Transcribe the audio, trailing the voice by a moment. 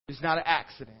It's not an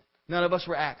accident. None of us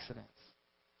were accidents.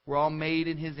 We're all made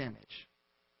in His image.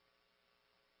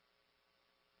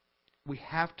 We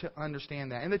have to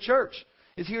understand that. And the church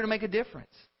is here to make a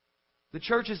difference. The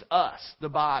church is us, the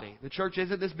body. The church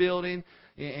isn't this building,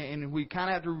 and we kind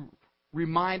of have to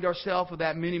remind ourselves of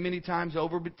that many, many times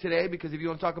over today, because if you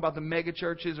want to talk about the mega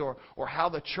churches or how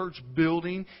the church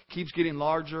building keeps getting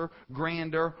larger,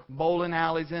 grander, bowling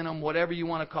alleys in them, whatever you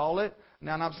want to call it.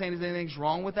 Now, I'm not saying there's anything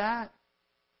wrong with that.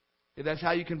 If that's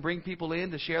how you can bring people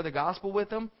in to share the gospel with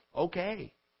them,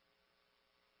 okay.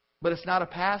 But it's not a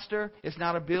pastor, it's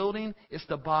not a building, it's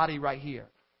the body right here.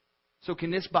 So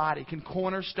can this body, can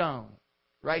Cornerstone,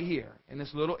 right here, in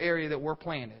this little area that we're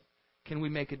planted, can we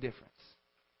make a difference?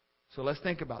 So let's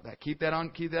think about that. Keep that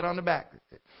on the back.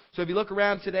 So if you look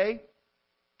around today,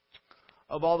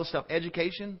 of all the stuff,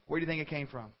 education, where do you think it came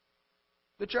from?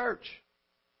 The church.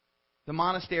 The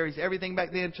monasteries, everything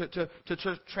back then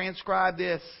to transcribe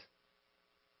this.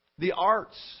 The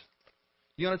arts.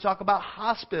 You want to talk about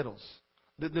hospitals.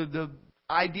 The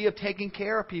idea of taking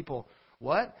care of people.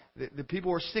 What? The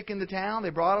people were sick in the town. They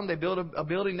brought them. They built a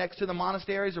building next to the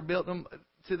monasteries or built them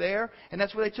to there. And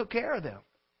that's where they took care of them.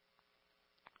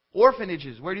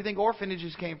 Orphanages. Where do you think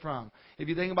orphanages came from? If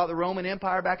you think about the Roman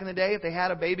Empire back in the day, if they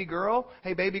had a baby girl,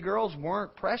 hey, baby girls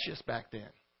weren't precious back then.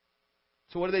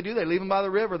 So what do? They leave them by the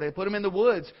river. They put them in the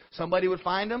woods. Somebody would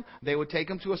find them. They would take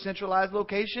them to a centralized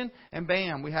location. And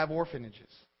bam, we have orphanages.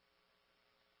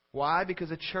 Why?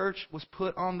 Because a church was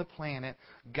put on the planet.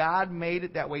 God made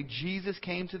it that way. Jesus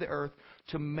came to the earth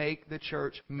to make the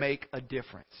church make a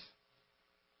difference.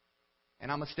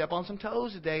 And I'm going to step on some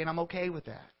toes today, and I'm okay with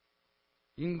that.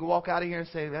 You can walk out of here and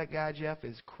say, that guy Jeff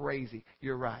is crazy.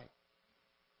 You're right.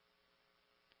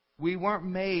 We weren't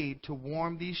made to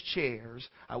warm these chairs.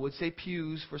 I would say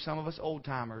pews for some of us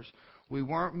old-timers. We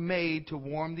weren't made to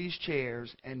warm these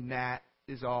chairs, and that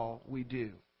is all we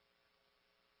do.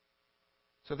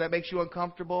 So if that makes you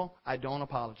uncomfortable, I don't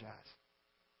apologize.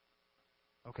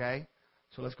 Okay?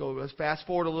 So let's fast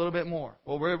forward a little bit more.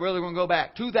 Well, we're really going to go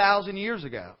back 2,000 years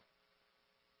ago.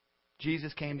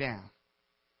 Jesus came down.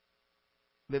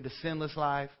 Lived a sinless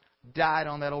life. Died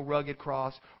on that old rugged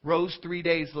cross. Rose 3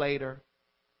 days later.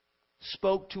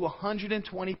 Spoke to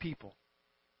 120 people.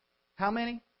 How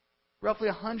many? Roughly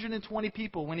 120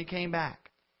 people when He came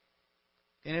back.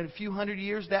 And in a few hundred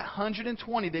years, that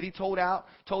 120 that He told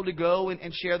to go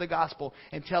and share the gospel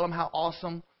and tell them how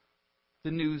awesome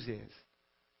the news is,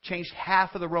 changed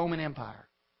half of the Roman Empire.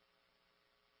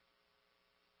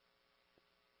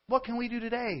 What can we do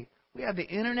today? We have the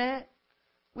internet.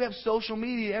 We have social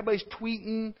media. Everybody's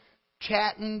tweeting,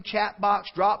 chatting, chat box,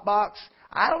 drop box.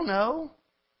 I don't know.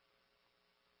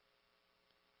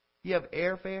 You have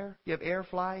airfare. You have air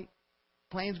flight.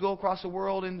 Planes go across the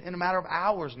world in a matter of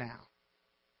hours now.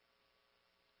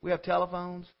 We have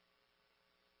telephones.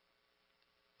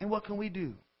 And what can we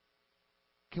do?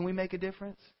 Can we make a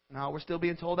difference? No, we're still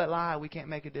being told that lie. We can't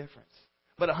make a difference.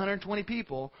 But 120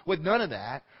 people with none of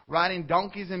that, riding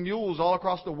donkeys and mules all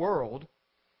across the world,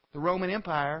 the Roman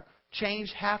Empire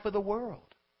changed half of the world.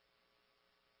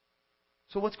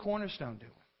 So what's Cornerstone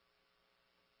doing?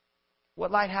 What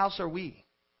lighthouse are we?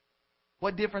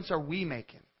 What difference are we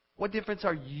making? What difference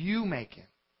are you making?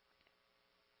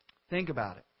 Think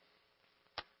about it.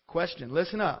 Question.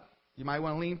 Listen up. You might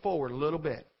want to lean forward a little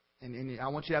bit. And I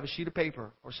want you to have a sheet of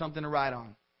paper or something to write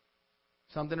on.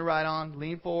 Something to write on.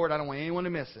 Lean forward. I don't want anyone to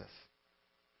miss this.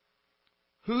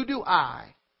 Who do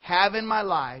I have in my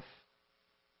life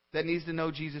that needs to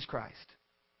know Jesus Christ?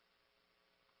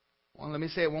 Well, let me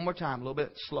say it one more time, a little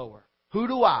bit slower. Who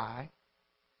do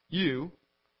you,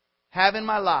 have in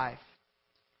my life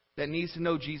that needs to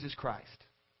know Jesus Christ?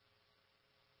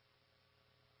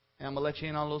 And I'm going to let you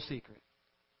in on a little secret.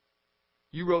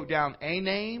 You wrote down a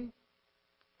name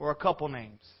or a couple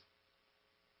names.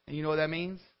 And you know what that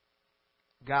means?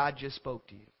 God just spoke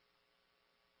to you.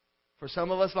 For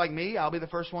some of us like me, I'll be the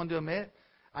first one to admit,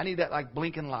 I need that like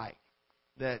blinking light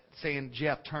that saying,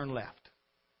 Jeff, turn left.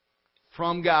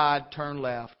 From God, turn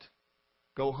left.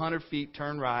 Go 100 feet,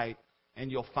 turn right,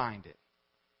 and you'll find it.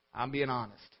 I'm being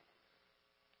honest.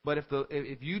 But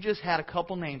if you just had a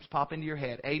couple names pop into your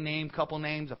head, a name, couple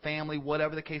names, a family,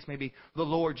 whatever the case may be, the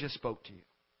Lord just spoke to you.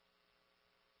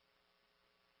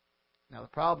 Now the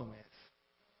problem is,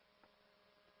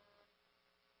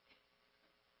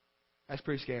 that's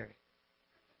pretty scary.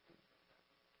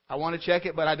 I want to check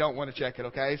it, but I don't want to check it,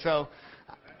 okay? So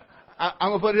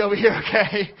I'm going to put it over here,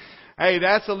 okay? Hey,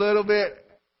 that's a little bit,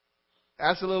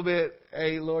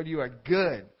 hey, Lord, you are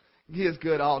good. He is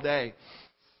good all day.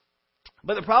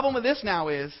 But the problem with this now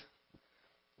is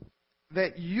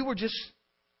that you were just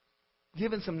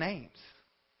given some names.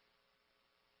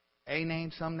 A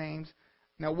name, some names.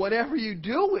 Now, whatever you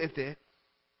do with it,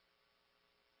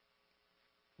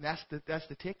 that's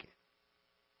the ticket.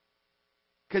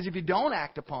 Because if you don't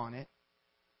act upon it,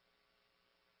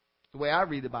 the way I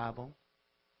read the Bible,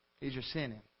 is you're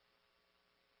sinning.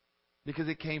 Because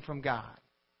it came from God.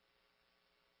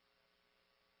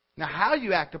 Now, how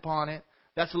you act upon it,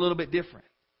 that's a little bit different.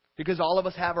 Because all of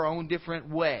us have our own different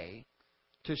way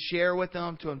to share with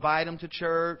them, to invite them to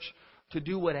church, to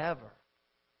do whatever.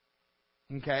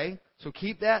 Okay? So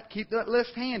keep that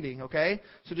list handy, okay?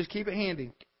 So just keep it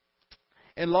handy.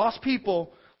 And lost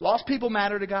people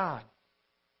matter to God.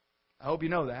 I hope you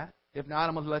know that. If not,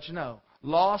 I'm going to let you know.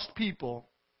 Lost people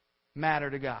matter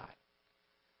to God.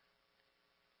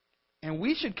 And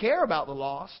we should care about the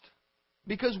lost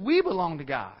because we belong to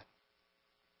God.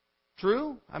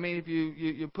 True? I mean, if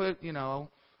you put,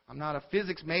 I'm not a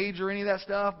physics major or any of that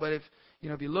stuff, but if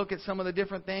you look at some of the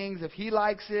different things, if He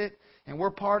likes it and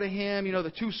we're part of Him,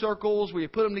 the two circles where you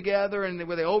put them together and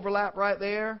where they overlap right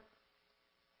there,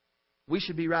 we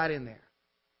should be right in there.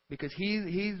 Because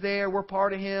He's there, we're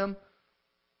part of Him.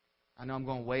 I know I'm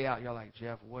going way out. You're like,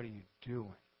 Jeff, what are you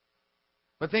doing?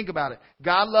 But think about it.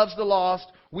 God loves the lost.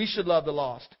 We should love the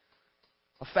lost.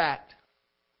 A fact.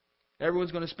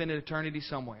 Everyone's going to spend an eternity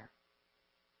somewhere.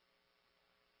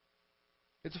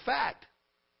 It's a fact.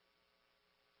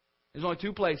 There's only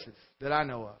two places that I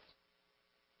know of.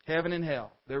 Heaven and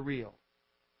hell. They're real.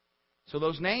 So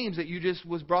those names that you just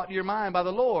was brought to your mind by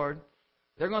the Lord,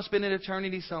 they're going to spend an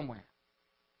eternity somewhere.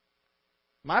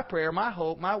 My prayer, my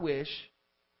hope, my wish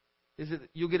is that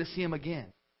you'll get to see Him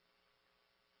again.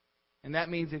 And that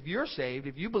means if you're saved,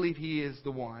 if you believe He is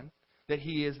the one, that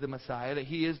He is the Messiah, that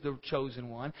He is the chosen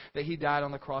one, that He died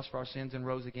on the cross for our sins and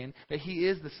rose again, that He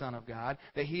is the Son of God,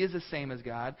 that He is the same as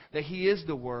God, that He is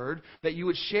the Word, that you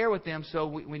would share with them so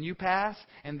when you pass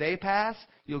and they pass,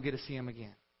 you'll get to see Him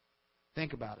again.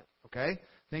 Think about it, okay?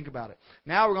 Think about it.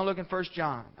 Now we're going to look in 1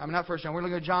 John. Not 1 John. We're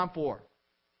going to look at John 4.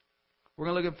 We're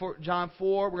going to look at John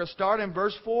 4. We're going to start in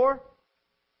verse 4.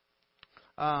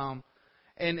 And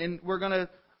we're going to...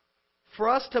 For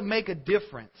us to make a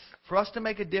difference,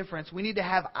 we need to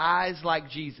have eyes like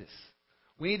Jesus.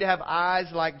 We need to have eyes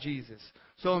like Jesus.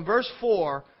 So in verse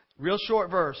 4, real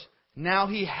short verse, now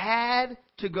He had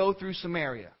to go through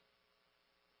Samaria.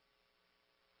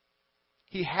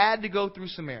 He had to go through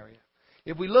Samaria.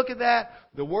 If we look at that,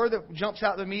 the word that jumps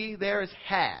out to me there is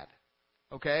had.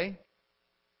 Okay?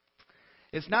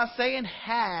 It's not saying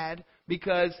had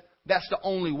because that's the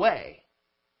only way.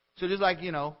 So just like,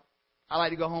 I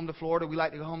like to go home to Florida. We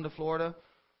like to go home to Florida.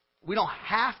 We don't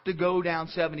have to go down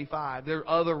 75. There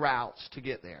are other routes to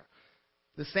get there.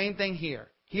 The same thing here.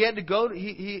 He had to go.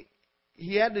 He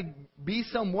had to be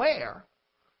somewhere,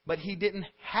 but He didn't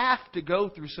have to go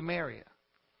through Samaria.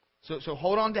 So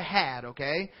hold on to had,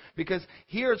 okay? Because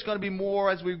here it's going to be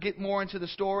more, as we get more into the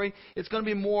story, it's going to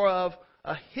be more of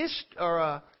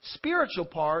a spiritual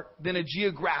part than a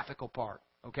geographical part.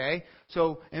 Okay?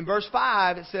 So in verse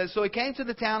 5 it says, so He came to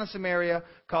the town of Samaria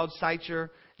called Sychar,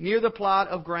 near the plot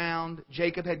of ground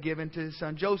Jacob had given to his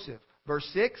son Joseph. Verse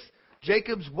 6,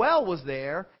 Jacob's well was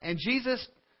there, and Jesus,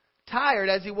 tired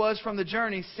as He was from the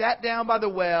journey, sat down by the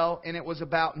well, and it was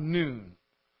about noon.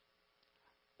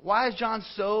 Why is John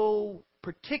so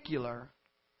particular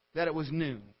that it was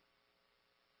noon?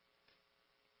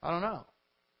 I don't know.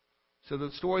 So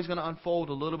the story's going to unfold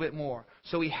a little bit more.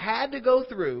 So He had to go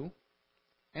through,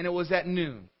 and it was at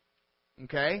noon.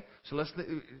 Okay? So let's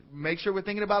make sure we're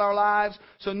thinking about our lives.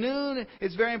 So noon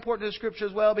is very important to the Scripture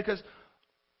as well because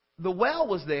the well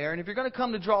was there. And if you're going to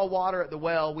come to draw water at the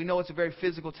well, we know it's a very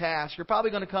physical task. You're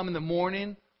probably going to come in the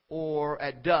morning or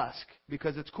at dusk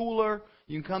because it's cooler.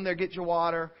 You can come there, get your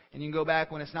water, and you can go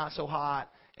back when it's not so hot.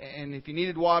 And if you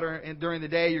needed water during the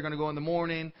day, you're going to go in the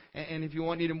morning. And if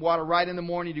you needed water right in the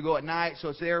morning, you go at night. So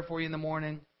it's there for you in the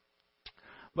morning.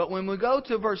 But when we go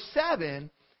to verse 7...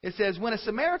 it says, when a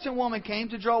Samaritan woman came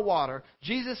to draw water,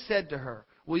 Jesus said to her,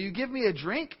 will you give me a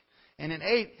drink? And in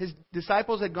 8, His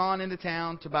disciples had gone into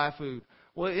town to buy food.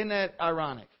 Well, isn't that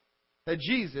ironic? That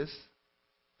Jesus,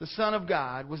 the Son of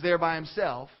God, was there by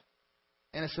Himself,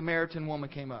 and a Samaritan woman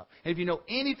came up. And if you know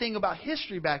anything about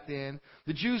history back then,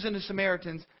 the Jews and the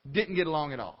Samaritans didn't get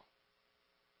along at all.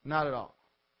 Not at all.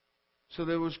 So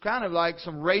there was kind of like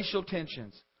some racial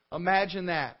tensions. Imagine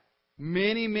that.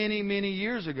 Many, many, many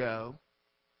years ago,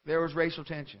 there was racial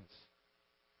tensions.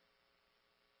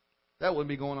 That wouldn't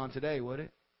be going on today, would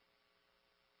it?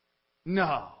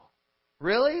 No.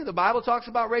 Really? The Bible talks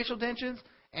about racial tensions,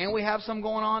 and we have some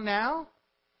going on now?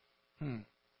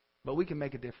 But we can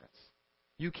make a difference.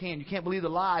 You can. You can't believe the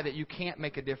lie that you can't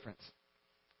make a difference.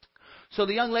 So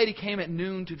the young lady came at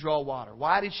noon to draw water.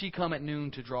 Why did she come at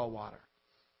noon to draw water?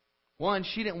 One,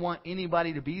 she didn't want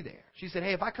anybody to be there. She said,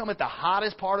 hey, if I come at the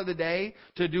hottest part of the day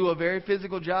to do a very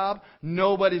physical job,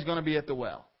 nobody's going to be at the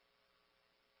well.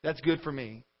 That's good for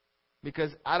me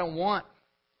because I don't want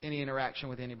any interaction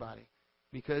with anybody.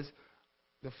 Because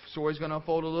the story's going to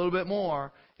unfold a little bit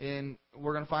more, and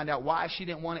we're going to find out why she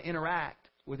didn't want to interact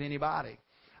with anybody.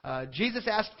 Jesus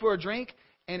asked for a drink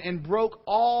and broke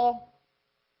all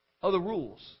of the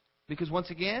rules. Because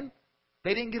once again,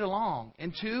 they didn't get along.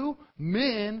 And two,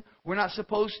 men were not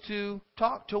supposed to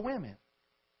talk to women.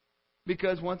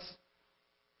 Because once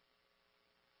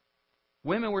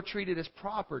women were treated as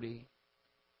property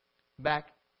back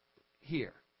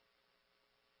here.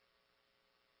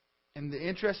 And the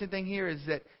interesting thing here is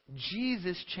that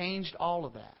Jesus changed all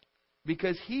of that.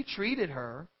 Because He treated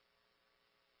her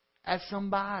as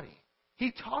somebody.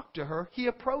 He talked to her. He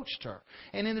approached her.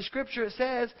 And in the Scripture it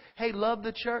says, hey, love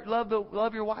the church,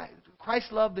 love your wife.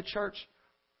 Christ loved the church.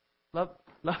 Love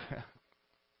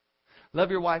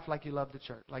your wife like you love the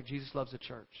church, like Jesus loves the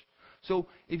church. So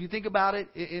if you think about it,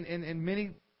 in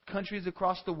many countries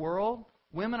across the world,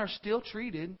 women are still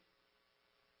treated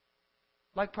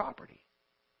like property.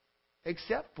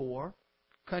 Except for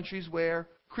countries where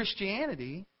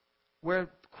Christianity, where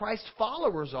Christ's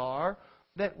followers are,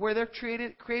 where they're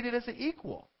created as an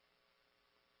equal.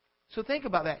 So think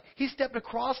about that. He stepped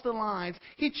across the lines.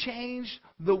 He changed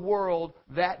the world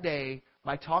that day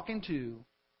by talking to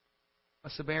a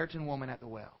Samaritan woman at the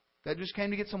well that just came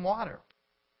to get some water.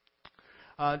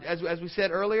 As we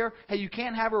said earlier, hey, you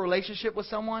can't have a relationship with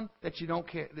someone that you don't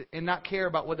care and not care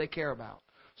about what they care about.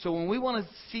 So when we want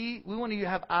to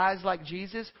have eyes like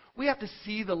Jesus, we have to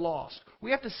see the lost.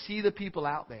 We have to see the people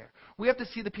out there. We have to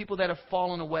see the people that have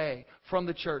fallen away from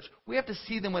the church. We have to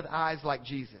see them with eyes like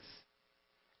Jesus.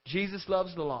 Jesus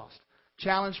loves the lost.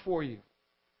 Challenge for you.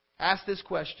 Ask this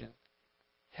question.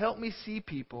 Help me see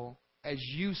people as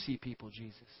you see people,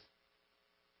 Jesus.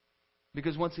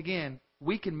 Because once again,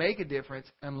 we can make a difference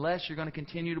unless you're going to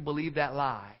continue to believe that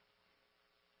lie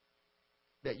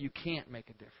that you can't make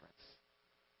a difference.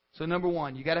 So number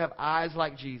one, you got to have eyes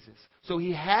like Jesus. So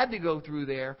He had to go through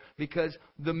there because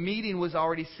the meeting was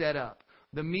already set up.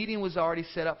 The meeting was already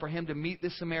set up for Him to meet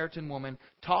this Samaritan woman,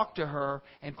 talk to her,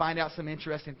 and find out some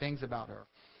interesting things about her.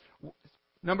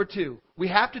 Number two, we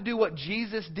have to do what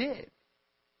Jesus did.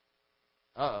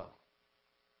 Uh-oh.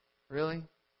 Really?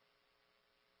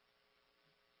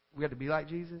 We have to be like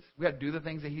Jesus? We have to do the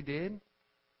things that He did?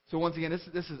 So once again,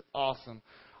 this is awesome.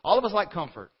 All of us like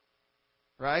comfort,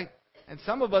 right? And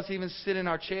some of us even sit in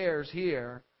our chairs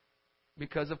here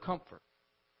because of comfort.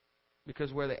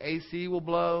 Because where the AC will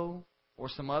blow or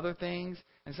some other things.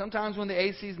 And sometimes when the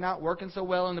AC is not working so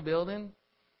well in the building,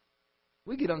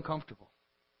 we get uncomfortable.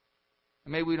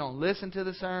 And maybe we don't listen to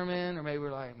the sermon, or maybe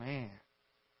we're like, man,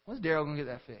 when's Daryl going to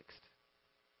get that fixed?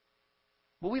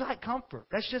 But we like comfort.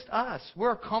 That's just us.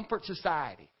 We're a comfort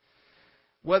society.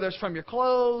 Whether it's from your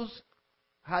clothes,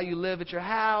 how you live at your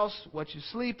house, what you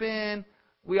sleep in,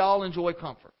 we all enjoy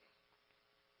comfort.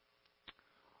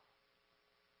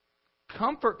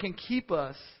 Comfort can keep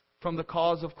us from the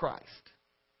cause of Christ.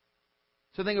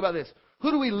 So think about this.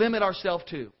 Who do we limit ourselves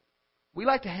to? We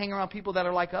like to hang around people that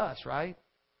are like us, right?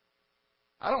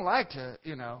 I don't like to,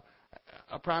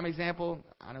 a prime example,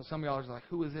 I know some of y'all are like,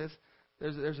 who is this?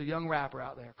 There's a young rapper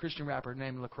out there, Christian rapper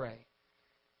named Lecrae.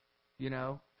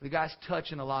 The guy's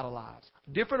touching a lot of lives.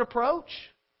 Different approach.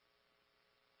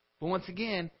 But once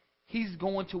again, he's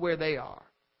going to where they are.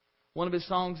 One of his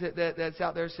songs that's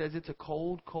out there says, it's a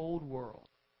cold, cold world.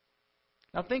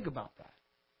 Now think about that.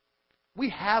 We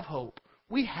have hope.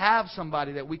 We have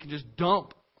somebody that we can just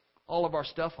dump all of our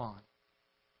stuff on.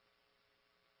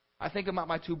 I think about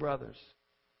my two brothers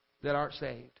that aren't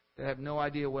saved, that have no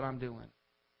idea what I'm doing.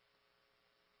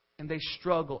 And they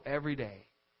struggle every day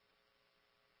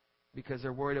because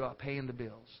they're worried about paying the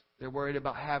bills. They're worried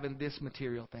about having this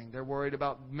material thing. They're worried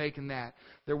about making that.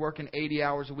 They're working 80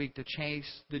 hours a week to chase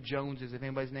the Joneses. If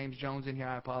anybody's name's Jones in here,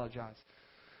 I apologize.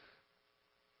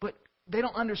 But they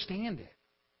don't understand it.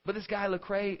 But this guy,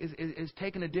 Lecrae, is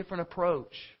taking a different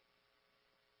approach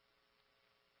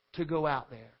to go out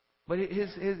there. But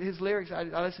his lyrics, I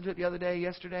listened to it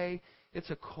yesterday. It's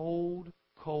a cold,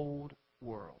 cold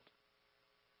world.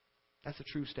 That's a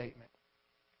true statement.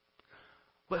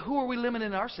 But who are we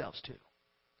limiting ourselves to?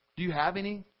 Do you have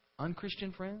any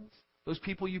unchristian friends? Those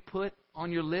people you put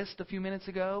on your list a few minutes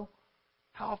ago?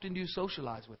 How often do you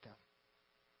socialize with them?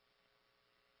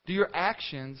 Do your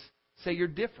actions say you're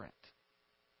different?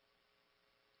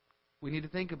 We need to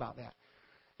think about that.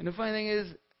 And the funny thing is,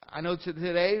 I know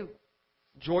today,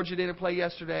 Georgia didn't play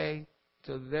yesterday.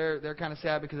 So they're kind of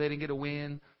sad because they didn't get a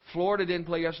win. Florida didn't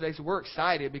play yesterday, so we're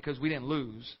excited because we didn't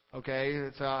lose. Okay,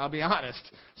 so I'll be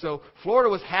honest. So Florida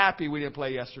was happy we didn't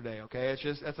play yesterday. Okay,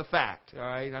 that's a fact. All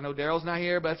right, I know Daryl's not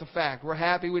here, but that's a fact. We're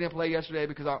happy we didn't play yesterday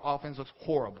because our offense looks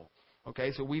horrible.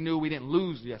 Okay, so we knew we didn't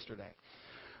lose yesterday.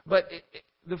 But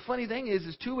the funny thing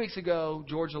is 2 weeks ago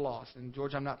Georgia lost, and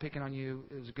Georgia, I'm not picking on you.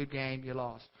 It was a good game. You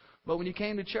lost. But when you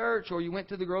came to church or you went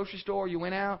to the grocery store, you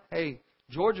went out. Hey,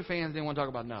 Georgia fans didn't want to talk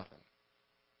about nothing.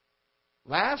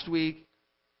 Last week,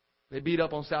 they beat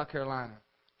up on South Carolina.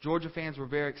 Georgia fans were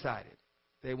very excited.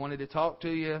 They wanted to talk to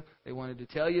you. They wanted to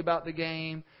tell you about the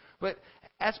game. But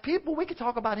as people, we could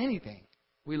talk about anything.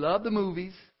 We love the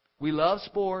movies. We love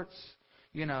sports.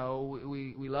 You know,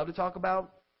 we love to talk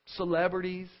about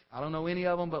celebrities. I don't know any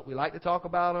of them, but we like to talk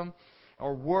about them.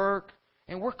 Or work.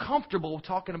 And we're comfortable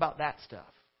talking about that stuff.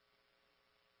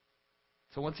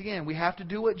 So once again, we have to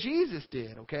do what Jesus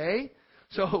did, okay?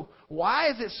 So why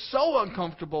is it so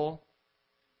uncomfortable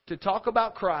to talk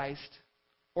about Christ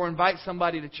or invite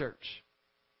somebody to church?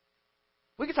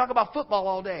 We can talk about football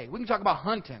all day. We can talk about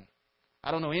hunting.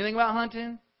 I don't know anything about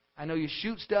hunting. I know you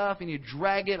shoot stuff and you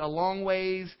drag it a long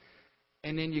ways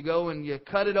and then you go and you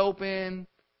cut it open,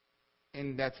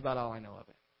 and that's about all I know of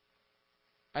it.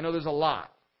 I know there's a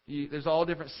lot. There's all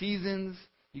different seasons.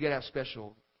 You got to have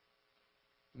special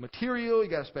material. You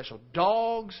got to have special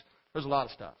dogs. There's a lot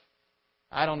of stuff.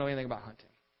 I don't know anything about hunting.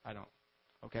 I don't.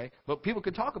 Okay? But people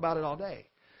could talk about it all day.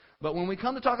 But when we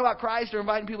come to talk about Christ or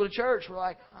inviting people to church, we're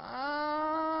like,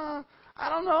 I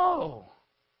don't know.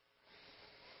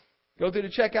 Go through the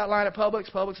checkout line at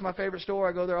Publix. Publix is my favorite store.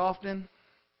 I go there often.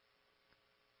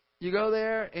 You go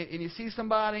there and you see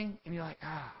somebody and you're like,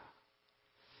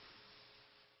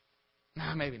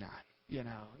 maybe not. You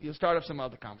know, you'll start up some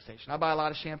other conversation. I buy a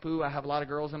lot of shampoo. I have a lot of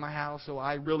girls in my house, so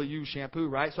I really use shampoo,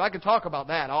 right? So I can talk about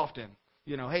that often.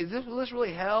 You know, hey, will this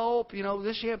really help? You know,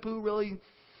 this shampoo really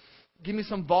give me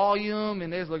some volume?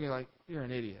 And they're looking like, you're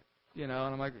an idiot. You know,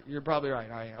 and I'm like, you're probably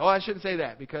right. I am. Oh, I shouldn't say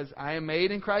that because I am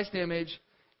made in Christ's image,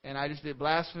 and I just did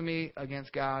blasphemy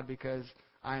against God because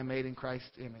I am made in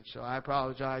Christ's image. So I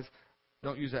apologize.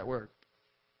 Don't use that word.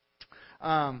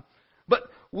 But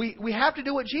we have to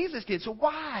do what Jesus did. So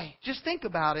why? Just think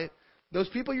about it. Those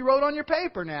people you wrote on your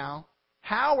paper now,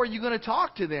 how are you going to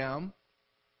talk to them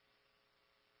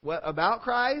about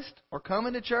Christ or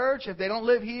coming to church? If they don't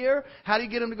live here, how do you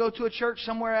get them to go to a church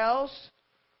somewhere else?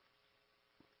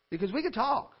 Because we can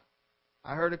talk.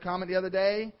 I heard a comment the other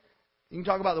day. You can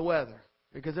talk about the weather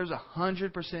because there's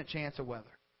 100% chance of weather.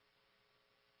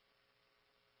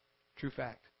 True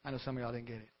fact. I know some of y'all didn't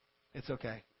get it. It's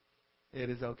okay. It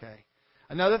is okay.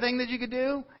 Another thing that you could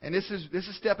do, and this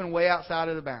is stepping way outside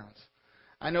of the bounds.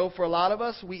 I know for a lot of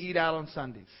us, we eat out on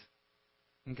Sundays.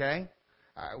 Okay?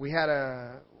 I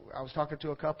was talking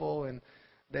to a couple, and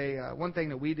they one thing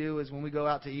that we do is when we go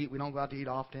out to eat, we don't go out to eat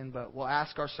often, but we'll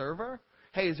ask our server,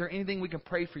 hey, is there anything we can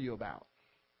pray for you about?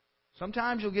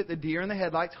 Sometimes you'll get the deer in the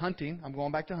headlights, hunting. I'm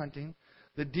going back to hunting.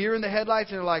 The deer in the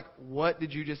headlights, and they're like, what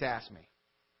did you just ask me?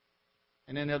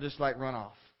 And then they'll just like run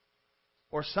off.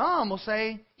 Or some will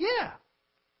say, yeah,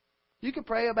 you can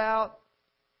pray about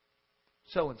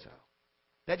so-and-so.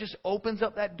 That just opens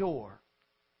up that door.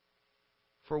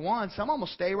 For one, some of them will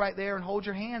stay right there and hold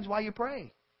your hands while you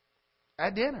pray.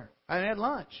 At dinner and at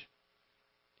lunch.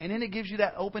 And then it gives you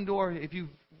that open door. If you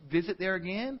visit there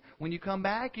again, when you come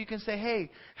back, you can say, hey,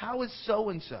 how is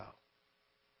so-and-so?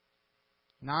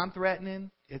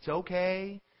 Non-threatening. It's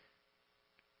okay.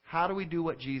 How do we do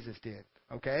what Jesus did?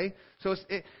 Okay? So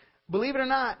believe it or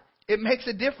not, it makes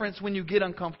a difference when you get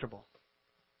uncomfortable.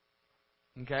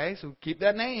 Okay? So keep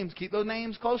those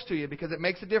names close to you because it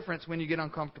makes a difference when you get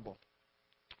uncomfortable.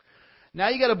 Now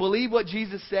you got to believe what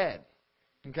Jesus said.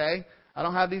 Okay? I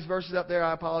don't have these verses up there.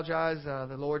 I apologize.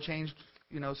 The Lord changed,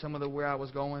 some of where I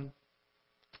was going.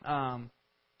 I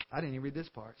didn't even read this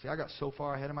part. See, I got so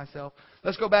far ahead of myself.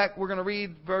 Let's go back. We're going to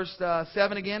read verse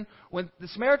 7 again. When the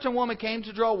Samaritan woman came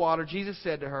to draw water, Jesus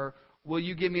said to her, will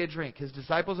you give me a drink? His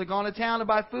disciples had gone to town to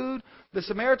buy food. The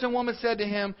Samaritan woman said to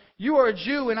him, you are a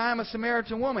Jew and I am a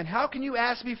Samaritan woman. How can you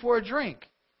ask me for a drink?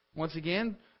 Once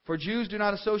again, for Jews do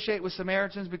not associate with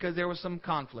Samaritans because there was some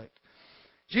conflict.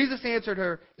 Jesus answered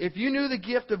her, if you knew the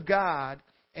gift of God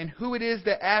and who it is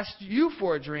that asked you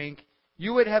for a drink,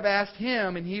 you would have asked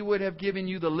him and he would have given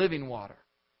you the living water.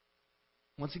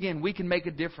 Once again, we can make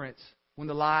a difference when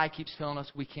the lie keeps telling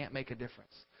us we can't make a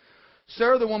difference.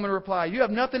 Sir, the woman replied, you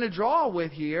have nothing to draw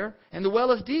with here, and the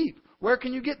well is deep. Where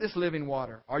can you get this living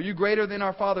water? Are you greater than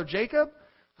our father Jacob,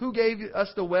 who gave us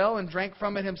the well and drank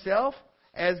from it himself,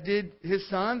 as did his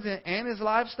sons and his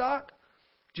livestock?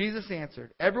 Jesus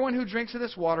answered, "Everyone who drinks of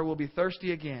this water will be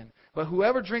thirsty again. But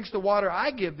whoever drinks the water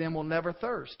I give them will never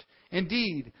thirst.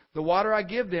 Indeed, the water I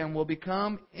give them will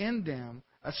become in them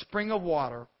a spring of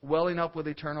water welling up with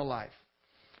eternal life."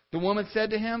 The woman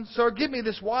said to him, "Sir, give me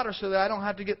this water so that I don't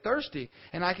have to get thirsty,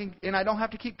 and I don't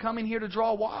have to keep coming here to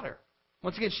draw water."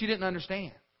 Once again, she didn't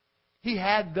understand. He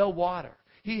had the water.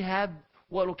 He had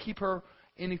what will keep her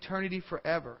in eternity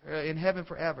forever, in heaven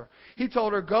forever. He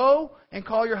told her, "Go and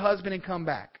call your husband and come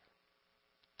back."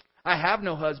 "I have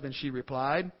no husband," she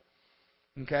replied.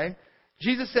 Okay?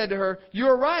 Jesus said to her, "You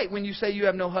are right when you say you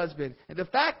have no husband. And the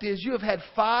fact is, you have had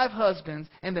 5 husbands,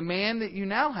 and the man that you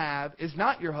now have is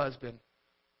not your husband.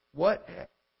 What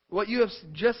you have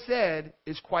just said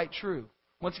is quite true."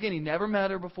 Once again, he never met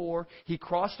her before. He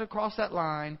crossed across that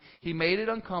line. He made it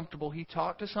uncomfortable. He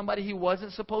talked to somebody he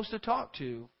wasn't supposed to talk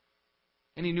to.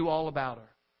 And he knew all about her.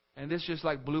 And this just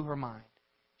like blew her mind.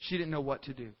 She didn't know what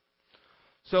to do.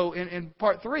 So in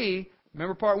part 3,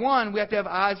 remember part 1, we have to have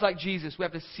eyes like Jesus. We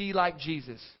have to see like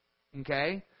Jesus.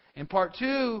 Okay? In part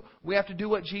 2, we have to do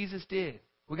what Jesus did.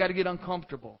 We got to get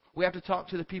uncomfortable. We have to talk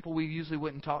to the people we usually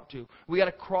wouldn't talk to. We got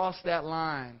to cross that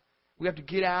line. We have to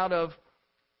get out of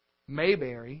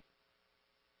Mayberry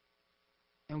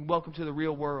and welcome to the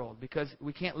real world, because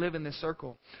we can't live in this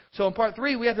circle. So in part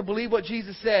 3, we have to believe what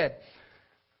Jesus said.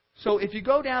 So if you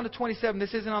go down to 27,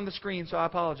 this isn't on the screen, so I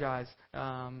apologize.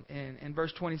 In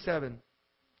verse 27,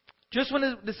 just when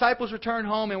the disciples returned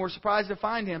home and were surprised to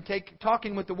find him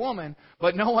talking with the woman,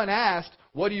 but no one asked,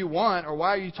 "What do you want?" or "Why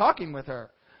are you talking with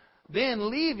her?" Then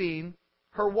leaving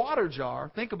her water jar,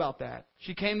 think about that.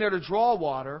 She came there to draw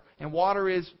water, and water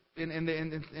is, in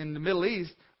the Middle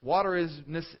East, water is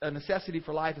a necessity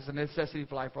for life. It's a necessity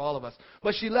for life for all of us.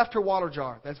 But she left her water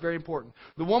jar. That's very important.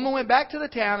 The woman went back to the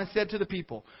town and said to the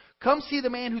people, "Come see the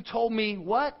man who told me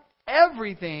what?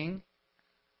 Everything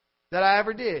that I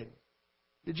ever did."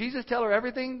 Did Jesus tell her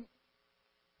everything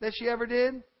that she ever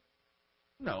did?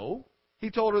 No. He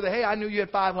told her that, "Hey, I knew you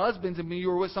had 5 husbands and you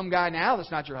were with some guy now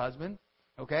that's not your husband."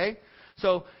 Okay?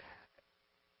 So,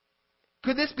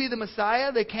 could this be the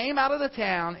Messiah? They came out of the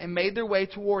town and made their way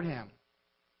toward him.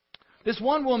 This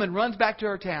one woman runs back to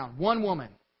her town. One woman.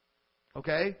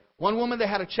 Okay? One woman that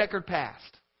had a checkered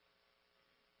past.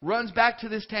 Runs back to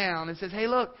this town and says, "Hey,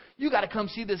 look, you got to come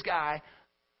see this guy.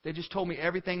 They just told me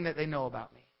everything that they know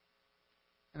about me."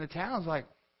 And the town's like,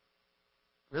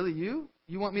 "Really, you?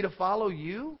 You want me to follow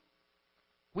you?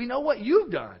 We know what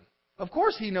you've done." Of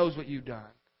course he knows what you've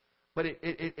done. But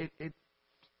it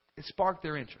sparked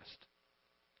their interest.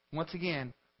 Once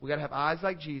again, we got to have eyes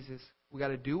like Jesus. We got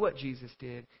to do what Jesus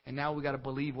did. And now we got to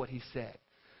believe what he said.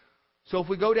 So if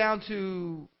we go down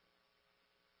to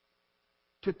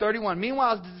 31.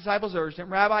 Meanwhile, the disciples urged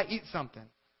him, "Rabbi, eat something."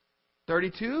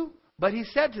 32. But he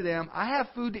said to them, "I have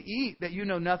food to eat that you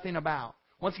know nothing about."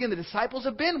 Once again, the disciples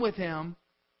have been with him.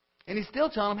 And he's still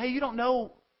telling them, "Hey, you don't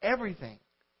know everything."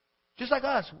 Just like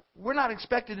us, we're not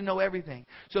expected to know everything.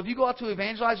 So if you go out to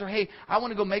evangelize or, "Hey, I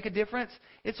want to go make a difference,"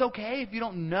 it's okay if you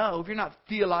don't know, if you're not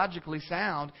theologically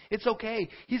sound. It's okay.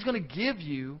 He's going to give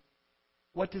you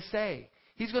what to say.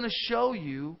 He's going to show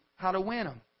you how to win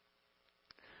them.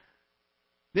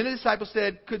 Then the disciples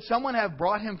said, "Could someone have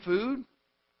brought him food?"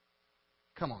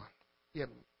 Come on. Yeah,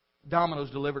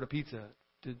 Domino's delivered a pizza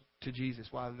to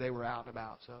Jesus while they were out and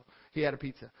about. So he had a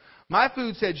pizza. "My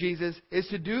food," said Jesus, "is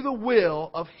to do the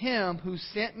will of him who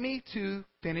sent me to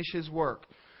finish his work.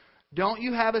 Don't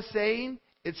you have a saying?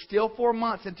 It's still 4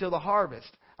 months until the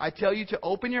harvest. I tell you to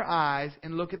open your eyes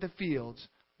and look at the fields.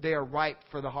 They are ripe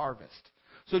for the harvest."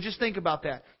 So just think about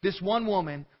that. This one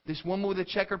woman with a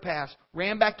checkered past,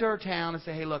 ran back to her town and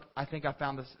said, "Hey, look, I think I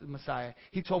found the Messiah.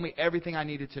 He told me everything I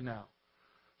needed to know."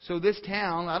 So this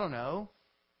town, I don't know,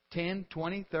 10,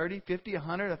 20, 30, 50,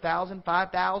 100, 1,000,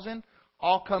 5,000,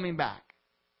 all coming back.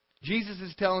 Jesus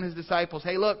is telling his disciples,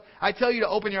 "Hey, look, I tell you to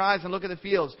open your eyes and look at the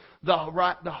fields.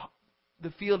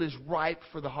 The field is ripe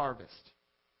for the harvest."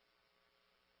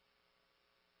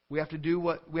 We have to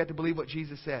believe what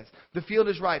Jesus says. The field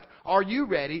is ripe. Are you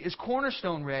ready? Is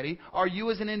Cornerstone ready? Are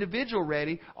you as an individual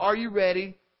ready? Are you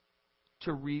ready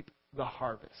to reap the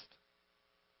harvest?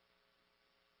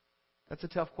 That's a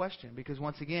tough question, because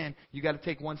once again, you got to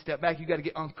take one step back. You got to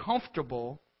get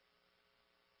uncomfortable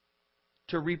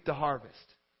to reap the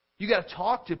harvest. You got to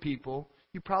talk to people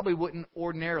you probably wouldn't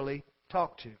ordinarily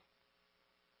talk to.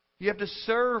 You have to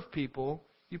serve people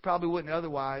you probably wouldn't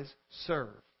otherwise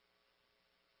serve.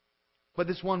 But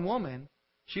this one woman,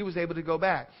 she was able to go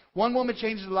back. One woman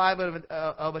changes the life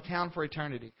of a town for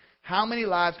eternity. How many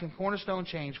lives can Cornerstone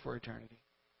change for eternity?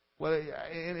 Well,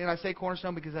 and I say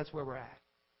Cornerstone because that's where we're at.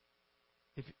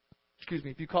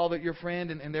 If you call your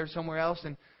friend and they're somewhere else,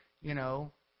 and,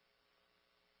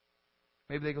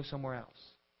 maybe they go somewhere else.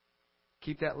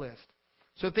 Keep that list.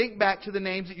 So think back to the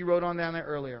names that you wrote on down there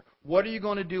earlier. What are you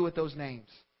going to do with those names?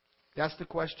 That's the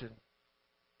question.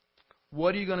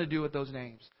 What are you going to do with those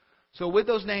names? So with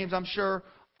those names, I'm sure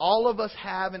all of us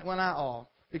have, and well, not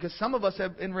all, because some of us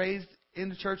have been raised in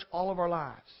the church all of our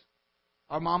lives.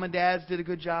 Our mom and dads did a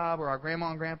good job, or our grandma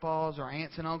and grandpas, or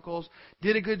aunts and uncles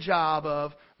did a good job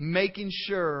of making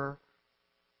sure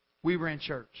we were in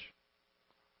church.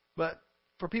 But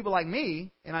for people like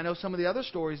me, and I know some of the other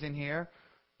stories in here,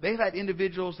 they've had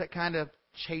individuals that kind of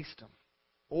chased them.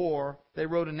 Or they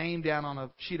wrote a name down on a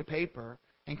sheet of paper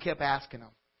and kept asking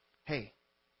them, hey,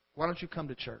 why don't you come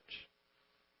to church?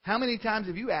 How many times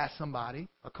have you asked somebody,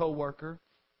 a coworker,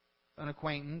 an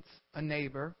acquaintance, a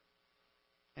neighbor,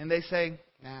 and they say,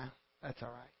 nah, that's all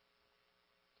right?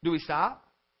 Do we stop?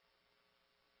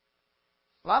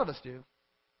 A lot of us do.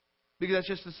 Because that's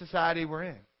just the society we're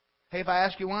in. Hey, if I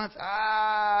ask you once,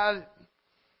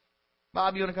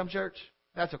 Bob, you want to come to church?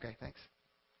 That's okay, thanks.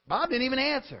 Bob didn't even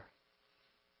answer.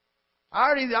 I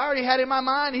already had it in my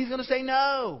mind he's going to say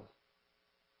no.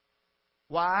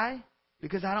 Why?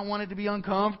 Because I don't want it to be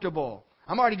uncomfortable.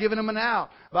 I'm already giving him an out.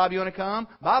 Bob, you want to come?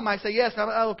 Bob might say yes.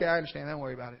 Okay, I understand. Don't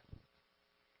worry about it.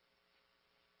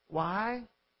 Why?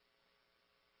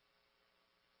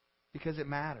 Because it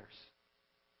matters.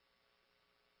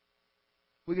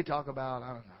 We could talk about,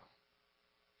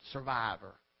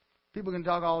 Survivor. People can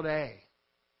talk all day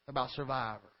about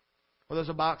Survivor. Well, there's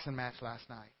a boxing match last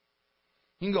night.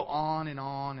 You can go on and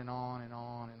on and on and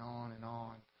on and on and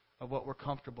on of what we're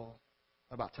comfortable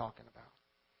about talking about.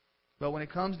 But when it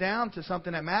comes down to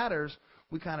something that matters,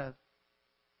 we kind of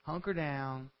hunker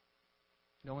down.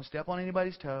 Don't want to step on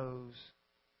anybody's toes.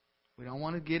 We don't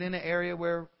want to get in an area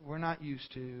where we're not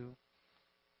used to.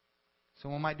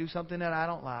 Someone might do something that I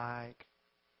don't like.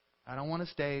 I don't want to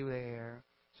stay there.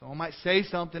 Someone might say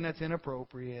something that's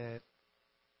inappropriate.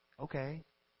 Okay.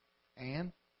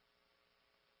 And?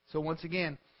 So once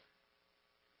again,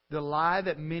 the lie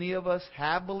that many of us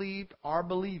have believed, are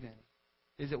believing,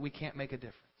 is that we can't make a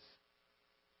difference.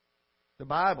 The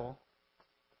Bible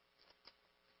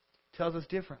tells us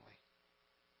differently.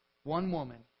 One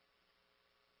woman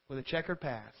with a checkered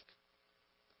past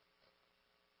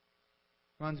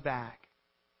runs back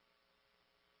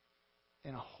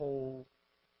in a whole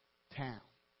town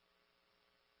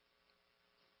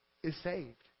is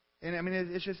saved. And I mean,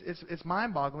 it's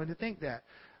mind-boggling to think that.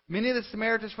 Many of the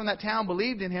Samaritans from that town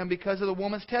believed in him because of the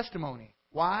woman's testimony.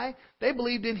 Why? They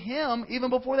believed in him even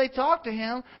before they talked to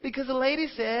him because the lady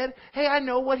said, hey, I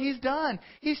know what he's done.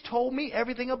 He's told me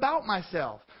everything about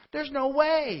myself. There's no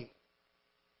way.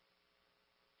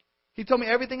 He told me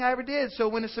everything I ever did. So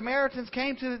when the Samaritans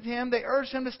came to him, they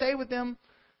urged him to stay with them,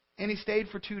 and he stayed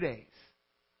for 2 days.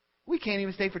 We can't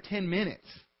even stay for 10 minutes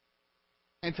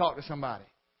and talk to somebody.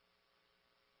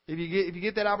 If you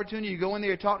get that opportunity, you go in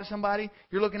there, you talk to somebody,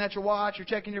 you're looking at your watch, you're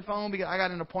checking your phone because I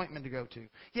got an appointment to go to.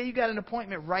 Yeah, you got an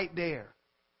appointment right there.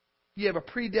 You have a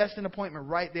predestined appointment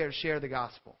right there to share the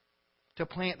gospel, to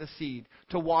plant the seed,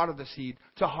 to water the seed,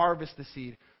 to harvest the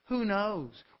seed. Who knows?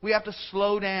 We have to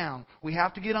slow down. We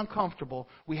have to get uncomfortable.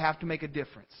 We have to make a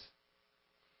difference.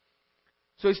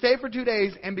 So he stayed for 2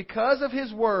 days, and because of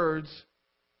his words,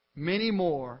 many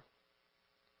more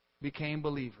became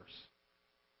believers.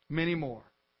 Many more.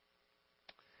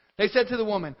 They said to the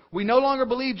woman, we no longer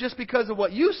believe just because of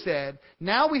what you said.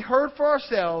 Now we heard for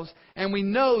ourselves, and we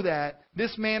know that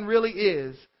this man really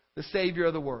is the Savior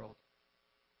of the world.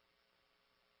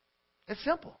 It's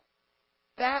simple.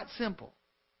 That simple.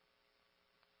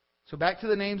 So back to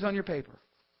the names on your paper.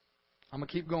 I'm going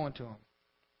to keep going to them.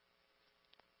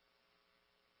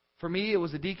 For me, it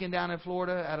was a deacon down in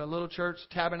Florida at a little church,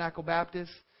 Tabernacle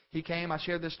Baptist. He came. I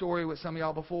shared this story with some of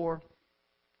y'all before.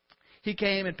 He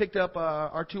came and picked up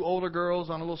our 2 older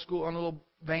girls on a little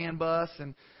van bus,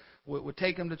 and would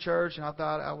take them to church. And I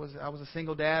thought I was a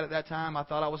single dad at that time. I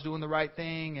thought I was doing the right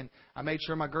thing, and I made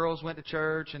sure my girls went to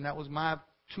church, and that was my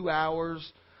 2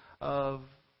 hours of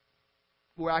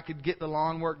where I could get the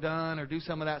lawn work done or do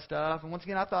some of that stuff. And once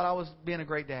again, I thought I was being a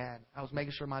great dad. I was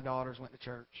making sure my daughters went to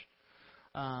church.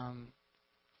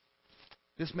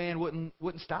 This man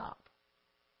wouldn't stop.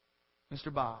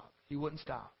 Mr. Bob, he wouldn't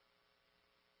stop.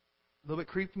 A little bit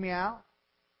creeped me out.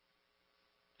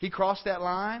 He crossed that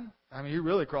line. I mean, he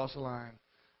really crossed the line.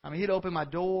 I mean, he'd open my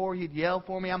door. He'd yell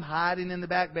for me. I'm hiding in the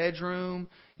back bedroom.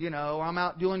 Or I'm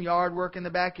out doing yard work in the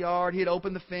backyard. He'd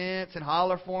open the fence and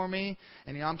holler for me.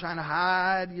 And, I'm trying to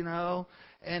hide,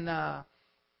 And,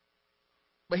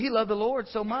 but he loved the Lord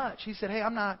so much. He said, hey,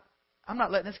 I'm not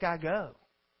letting this guy go.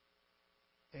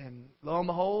 And lo and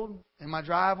behold, in my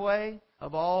driveway,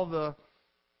 of all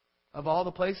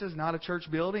the places, not a church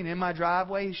building, in my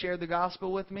driveway, he shared the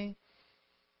gospel with me,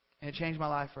 and it changed my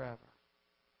life forever.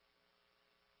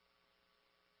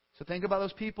 So think about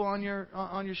those people on your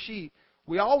sheet.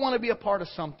 We all want to be a part of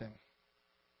something.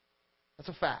 That's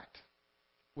a fact.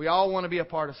 We all want to be a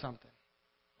part of something.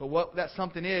 But what that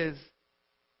something is,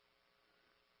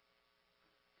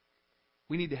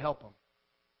 we need to help them.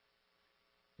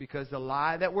 Because the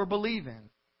lie that we're believing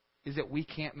is that we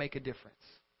can't make a difference.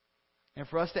 And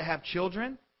for us to have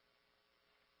children,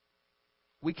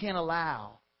 we can't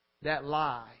allow that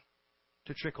lie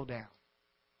to trickle down.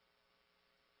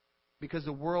 Because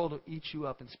the world will eat you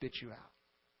up and spit you out.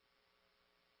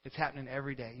 It's happening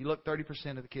every day. You look,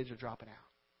 30% of the kids are dropping out.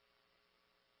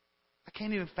 I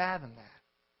can't even fathom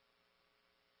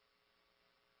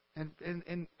that.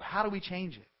 And how do we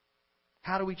change it?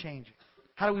 How do we change it?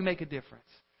 How do we make a difference?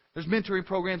 There's mentoring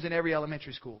programs in every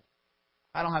elementary school.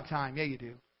 I don't have time. Yeah, you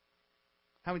do.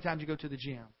 How many times you go to the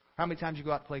gym? Or how many times you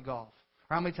go out to play golf?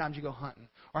 Or how many times you go hunting?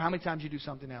 Or how many times you do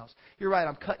something else? You're right,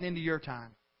 I'm cutting into your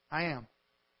time. I am.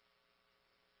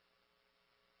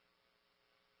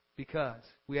 Because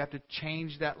we have to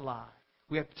change that lie.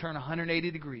 We have to turn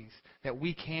 180 degrees that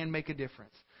we can make a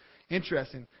difference.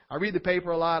 Interesting. I read the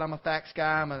paper a lot. I'm a facts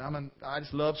guy. I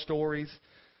just love stories.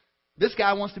 This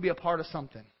guy wants to be a part of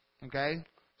something. Okay?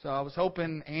 So I was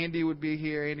hoping Andy would be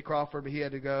here, Andy Crawford, but he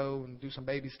had to go and do some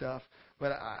baby stuff.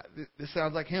 But this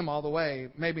sounds like him all the way.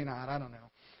 Maybe not. I don't know.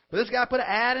 But this guy put an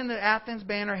ad in the Athens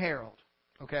Banner Herald.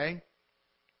 Okay?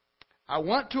 I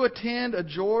want to attend a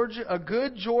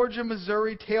good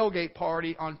Georgia-Missouri tailgate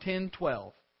party on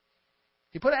 10/12.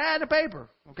 He put an ad in the paper,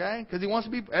 okay? Because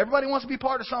everybody wants to be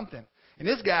part of something. And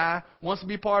this guy wants to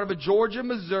be part of a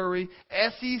Georgia-Missouri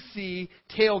SEC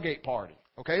tailgate party.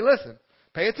 Okay, listen.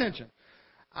 Pay attention.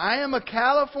 I am a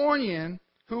Californian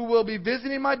who will be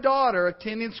visiting my daughter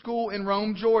attending school in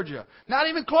Rome, Georgia. Not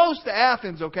even close to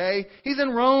Athens, okay? He's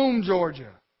in Rome,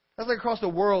 Georgia. That's like across the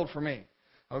world for me,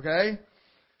 okay?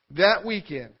 That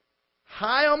weekend.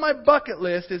 High on my bucket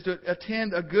list is to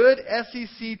attend a good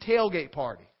SEC tailgate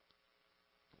party.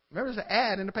 Remember, there's an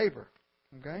ad in the paper,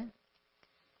 okay?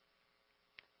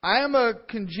 I am a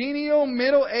congenial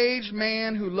middle-aged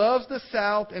man who loves the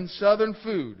South and Southern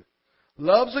food,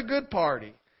 loves a good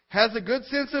party, has a good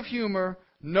sense of humor,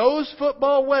 knows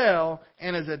football well,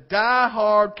 and is a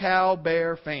die-hard Cal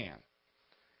Bear fan.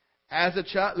 As a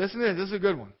child, listen to this. This is a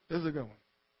good one.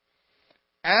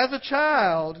 As a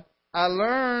child, I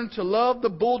learned to love the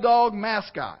Bulldog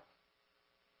mascot.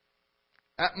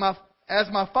 As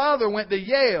my father went to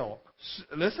Yale.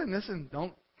 Listen.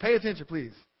 Don't pay attention,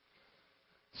 please.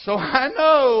 So I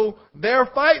know their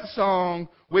fight song,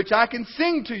 which I can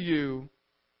sing to you,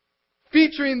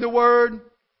 featuring the word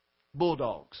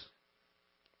Bulldogs.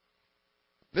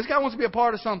 This guy wants to be a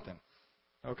part of something.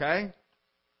 Okay?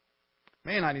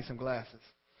 Man, I need some glasses.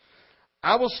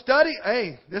 I will study.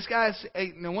 This guy's.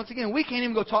 Now, once again, we can't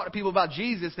even go talk to people about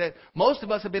Jesus that most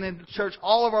of us have been in church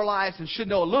all of our lives and should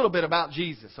know a little bit about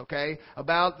Jesus, okay?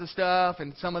 About the stuff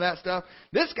and some of that stuff.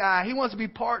 This guy, he wants to be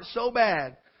part so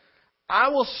bad. I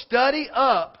will study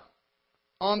up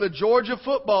on the Georgia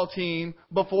football team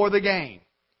before the game.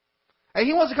 And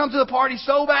he wants to come to the party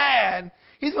so bad,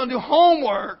 he's going to do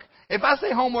homework. If I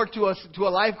say homework to a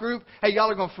life group, hey, y'all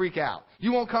are going to freak out.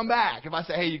 You won't come back. If I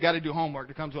say, hey, you got to do homework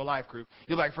to come to a life group,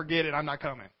 you're like, forget it, I'm not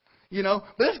coming. You know,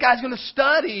 but this guy's going to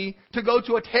study to go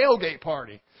to a tailgate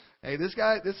party. Hey, this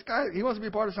guy, he wants to be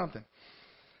a part of something.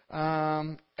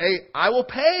 Hey, I will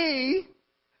pay.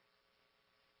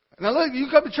 Now look, you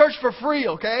can come to church for free,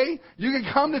 okay? You can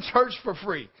come to church for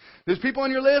free. There's people on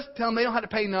your list, tell them they don't have to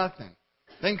pay nothing.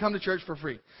 They can come to church for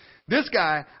free. This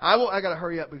guy, I got to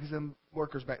hurry up because them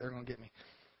workers back there are going to get me.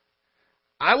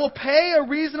 I will pay a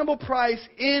reasonable price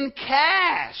in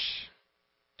cash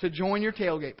to join your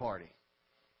tailgate party.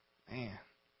 Man.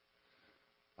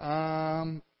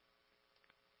 I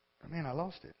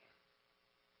lost it.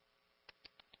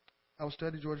 I will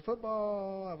study Georgia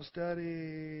football. I will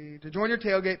study to join your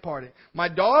tailgate party. My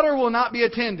daughter will not be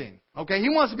attending. Okay, he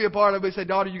wants to be a part of it. He said,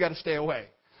 daughter, you got to stay away.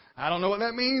 I don't know what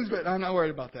that means, but I'm not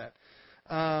worried about that.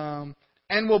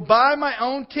 And will buy my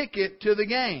own ticket to the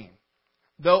game.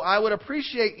 Though I would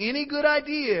appreciate any good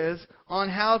ideas on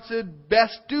how to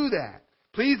best do that.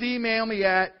 Please email me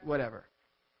at whatever.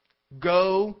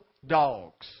 Go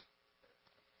Dogs.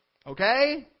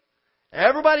 Okay?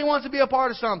 Everybody wants to be a part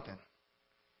of something.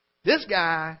 This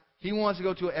guy, he wants to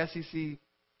go to a SEC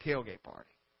tailgate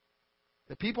party.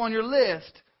 The people on your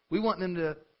list, we want them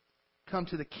to come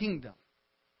to the kingdom.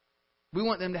 We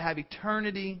want them to have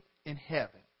eternity in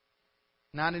heaven.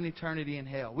 not an eternity in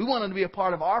hell. We want them to be a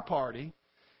part of our party.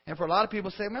 And for a lot of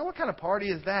people say, man, what kind of party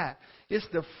is that? It's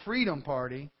the freedom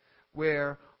party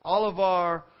where all of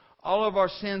our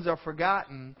sins are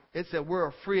forgotten. It's that we're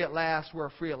a free at last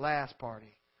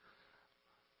party.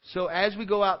 So as we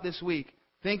go out this week,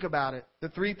 think about it. The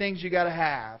 3 things you got to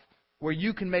have where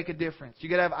you can make a difference. You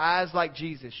got to have eyes like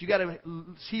Jesus. You got to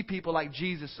see people like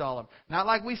Jesus saw them, not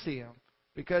like we see them.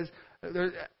 Because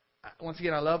once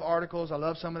again, I love articles. I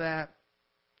love some of that.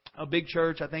 A big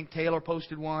church, I think Taylor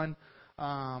posted one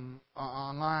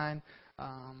online.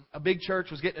 A big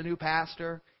church was getting a new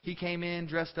pastor. He came in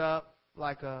dressed up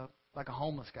like a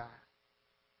homeless guy.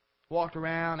 Walked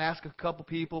around, asked a couple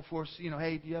people for,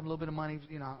 hey, do you have a little bit of money?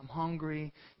 I'm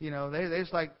hungry. They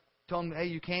just like told him, hey,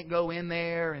 you can't go in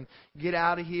there and get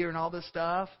out of here and all this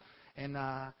stuff. And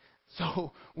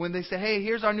so when they say, hey,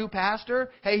 here's our new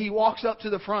pastor, hey, he walks up to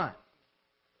the front.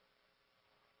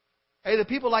 Hey, the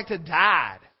people like to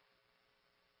died.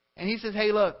 And he says,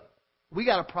 hey, look, we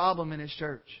got a problem in this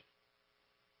church.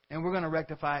 And we're going to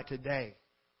rectify it today.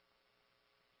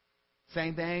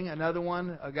 Same thing, another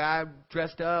one, a guy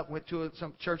dressed up, went to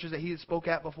some churches that he had spoke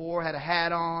at before, had a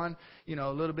hat on,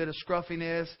 a little bit of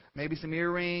scruffiness, maybe some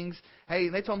earrings. Hey,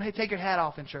 they told him, hey, take your hat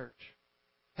off in church.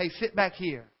 Hey, sit back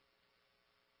here.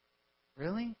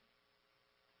 Really?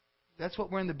 That's what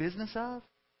we're in the business of?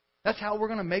 That's how we're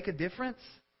going to make a difference?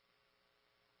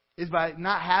 Is by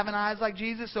not having eyes like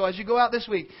Jesus. So as you go out this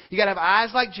week, you got to have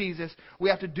eyes like Jesus. We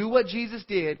have to do what Jesus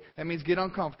did. That means get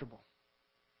uncomfortable.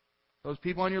 Those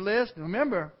people on your list,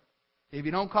 remember, if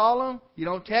you don't call them, you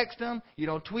don't text them, you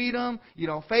don't tweet them, you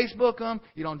don't Facebook them,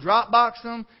 you don't Dropbox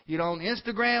them, you don't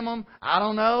Instagram them, I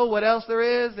don't know what else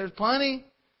there is. There's plenty.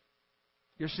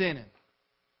 You're sinning.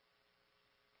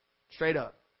 Straight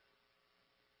up.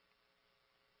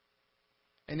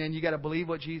 And then you got to believe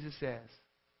what Jesus says.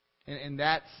 And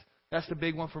that's the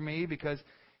big one for me, because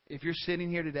if you're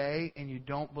sitting here today and you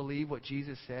don't believe what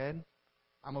Jesus said,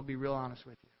 I'm going to be real honest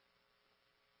with you.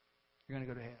 You're going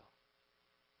to go to hell.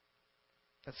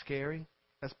 That's scary.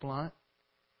 That's blunt.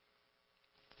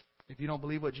 If you don't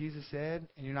believe what Jesus said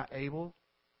and you're not able,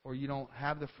 or you don't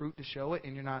have the fruit to show it,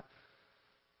 and you're not,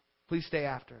 please stay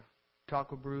after.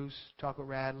 Talk with Bruce, talk with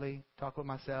Radley, talk with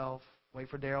myself, wait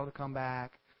for Daryl to come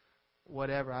back,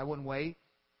 whatever. I wouldn't wait,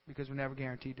 because we're never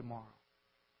guaranteed tomorrow.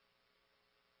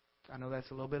 I know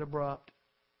that's a little bit abrupt,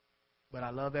 but I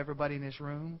love everybody in this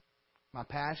room. My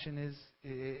passion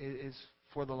is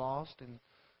for the lost and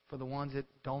for the ones that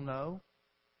don't know.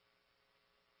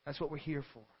 That's what we're here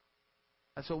for.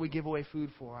 That's what we give away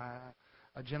food for.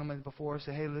 A gentleman before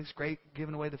said, hey, it looks great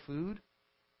giving away the food.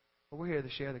 But we're here to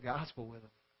share the gospel with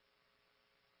them.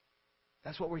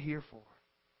 That's what we're here for.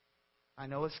 I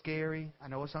know it's scary. I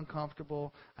know it's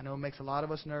uncomfortable. I know it makes a lot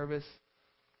of us nervous.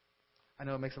 I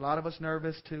know it makes a lot of us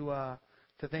nervous to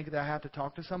think that I have to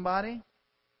talk to somebody.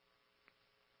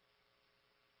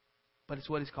 But it's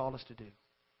what He's called us to do.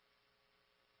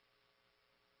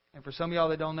 And for some of y'all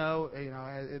that don't know,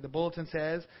 the bulletin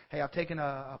says, hey, I've taken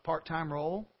a part-time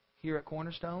role here at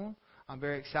Cornerstone. I'm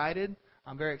very excited.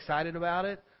 I'm very excited about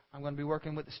it. I'm going to be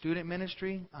working with the student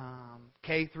ministry,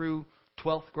 K through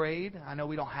 12th grade. I know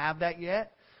we don't have that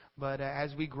yet, but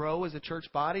as we grow as a church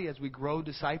body, as we grow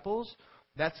disciples,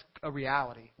 that's a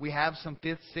reality. We have some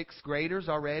 5th, 6th graders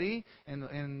already,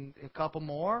 and a couple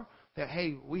more that,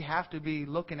 hey, we have to be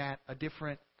looking at a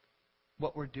different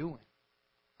what we're doing.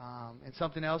 And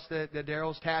something else that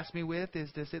Daryl's tasked me with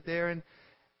is to sit there and,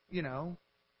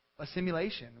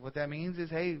 assimilation. What that means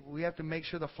is, hey, we have to make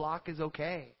sure the flock is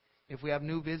okay. If we have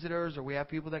new visitors or we have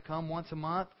people that come once a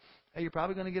month, hey, you're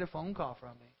probably going to get a phone call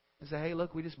from me and say, hey,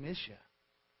 look, we just miss you.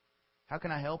 How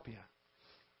can I help you?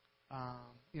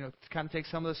 To kind of take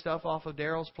some of the stuff off of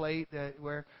Daryl's plate,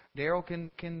 where Daryl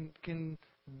can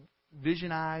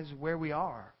visionize where we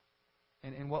are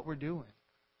and what we're doing.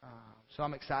 So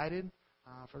I'm excited.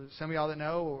 For some of y'all that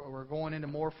know, we're going into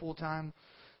more full-time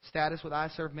status with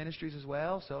iServe Ministries as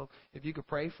well. So if you could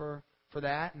pray for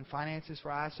that and finances for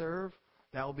iServe,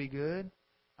 that will be good.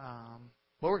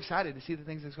 But we're excited to see the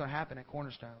things that's going to happen at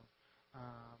Cornerstone,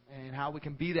 and how we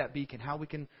can be that beacon, how we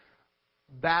can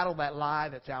battle that lie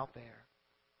that's out there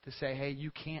to say, hey,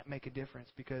 you can't make a difference,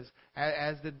 because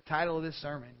as the title of this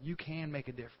sermon, you can make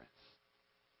a difference.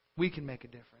 We can make a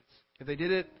difference. If they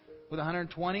did it with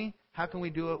 120, how can we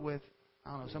do it with,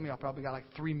 I don't know, some of y'all probably got like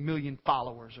 3 million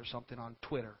followers or something on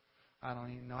Twitter. I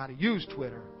don't even know how to use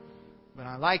Twitter, but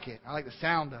I like it. I like the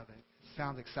sound of it. It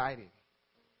sounds exciting.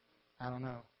 I don't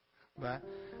know. But,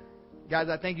 guys,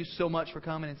 I thank you so much for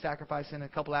coming and sacrificing a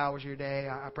couple hours of your day.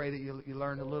 I pray that you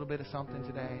learned a little bit of something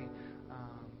today.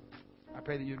 I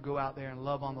pray that you'd go out there and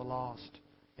love on the lost.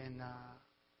 And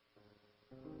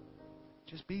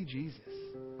Just be Jesus.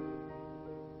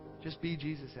 Just be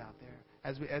Jesus out there.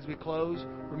 As we close,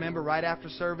 remember right after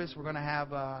service, we're going to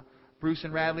have Bruce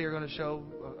and Radley are going to show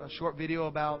a short video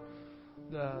about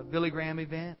the Billy Graham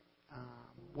event.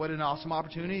 What an awesome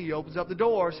opportunity. He opens up the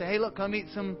door, say, hey, look, come eat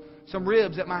some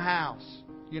ribs at my house.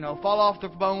 You know, fall off the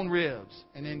bone ribs.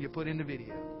 And then you put in the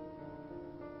video.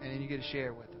 And then you get to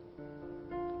share with them.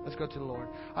 Let's go to the Lord.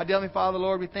 Our Heavenly Father,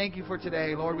 Lord, we thank you for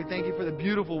today. Lord, we thank you for the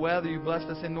beautiful weather you blessed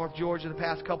us in North Georgia the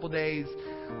past couple days.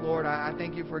 Lord, I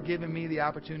thank you for giving me the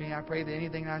opportunity. I pray that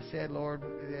anything I said, Lord,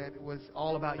 that it was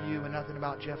all about you and nothing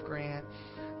about Jeff Grant.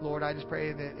 Lord, I just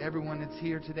pray that everyone that's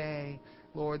here today,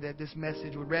 Lord, that this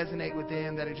message would resonate with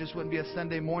them, that it just wouldn't be a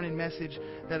Sunday morning message,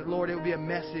 that, Lord, it would be a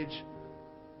message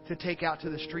to take out to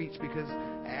the streets, because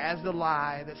as the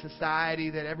lie that society,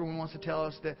 that everyone wants to tell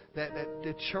us that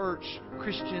the church,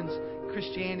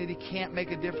 Christianity can't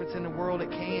make a difference in the world, it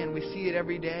can. We see it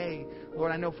every day.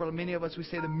 Lord, I know for many of us we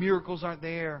say the miracles aren't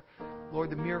there.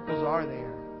 Lord, the miracles are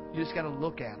there. You just got to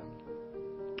look at them.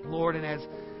 Lord, and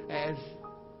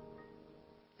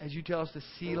as you tell us to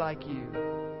see like you,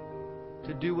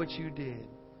 to do what you did,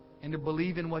 and to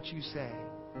believe in what you say,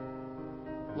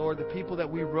 Lord, the people that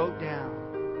we wrote down,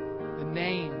 the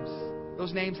names,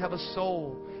 those names have a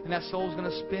soul, and that soul is going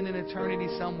to spend an eternity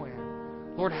somewhere.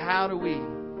 Lord, how do we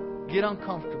get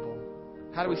uncomfortable?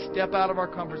 How do we step out of our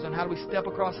comfort zone? How do we step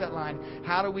across that line?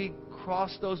 How do we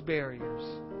cross those barriers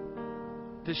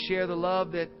to share the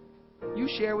love that you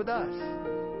share with us?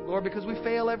 Lord, because we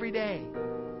fail every day,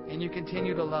 and you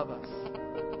continue to love us.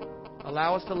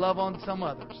 Allow us to love on some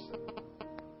others.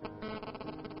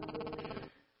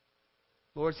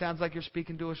 Lord, it sounds like you're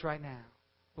speaking to us right now.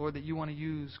 Lord, that you want to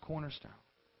use Cornerstone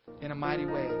in a mighty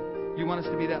way. You want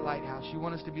us to be that lighthouse. You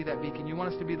want us to be that beacon. You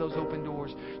want us to be those open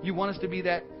doors. You want us to be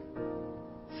that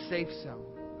safe zone.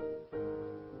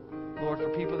 Lord, for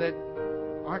people that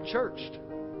aren't churched.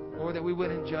 Lord, that we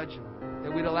wouldn't judge them.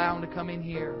 That we'd allow them to come in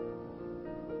here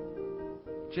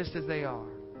just as they are.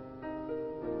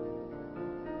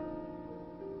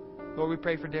 Lord, we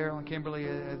pray for Daryl and Kimberly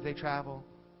as they travel.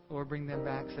 Lord, bring them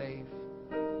back safe.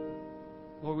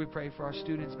 Lord, we pray for our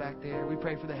students back there. We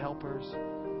pray for the helpers.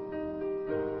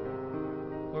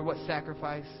 Lord, what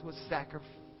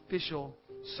sacrificial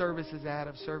service is that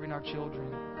of serving our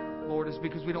children? Lord, is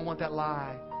because we don't want that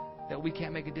lie that we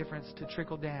can't make a difference to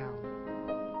trickle down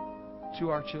to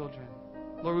our children.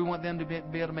 Lord, we want them to be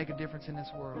able to make a difference in this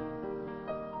world.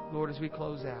 Lord, as we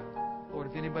close out, Lord,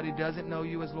 if anybody doesn't know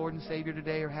you as Lord and Savior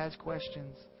today or has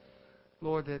questions,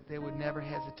 Lord, that they would never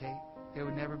hesitate. They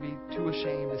would never be too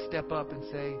ashamed to step up and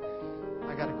say,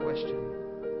 I got a question.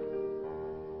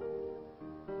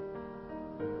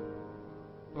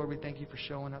 Lord, we thank you for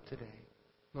showing up today.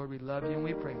 Lord, we love you and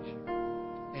we praise you.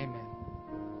 Amen.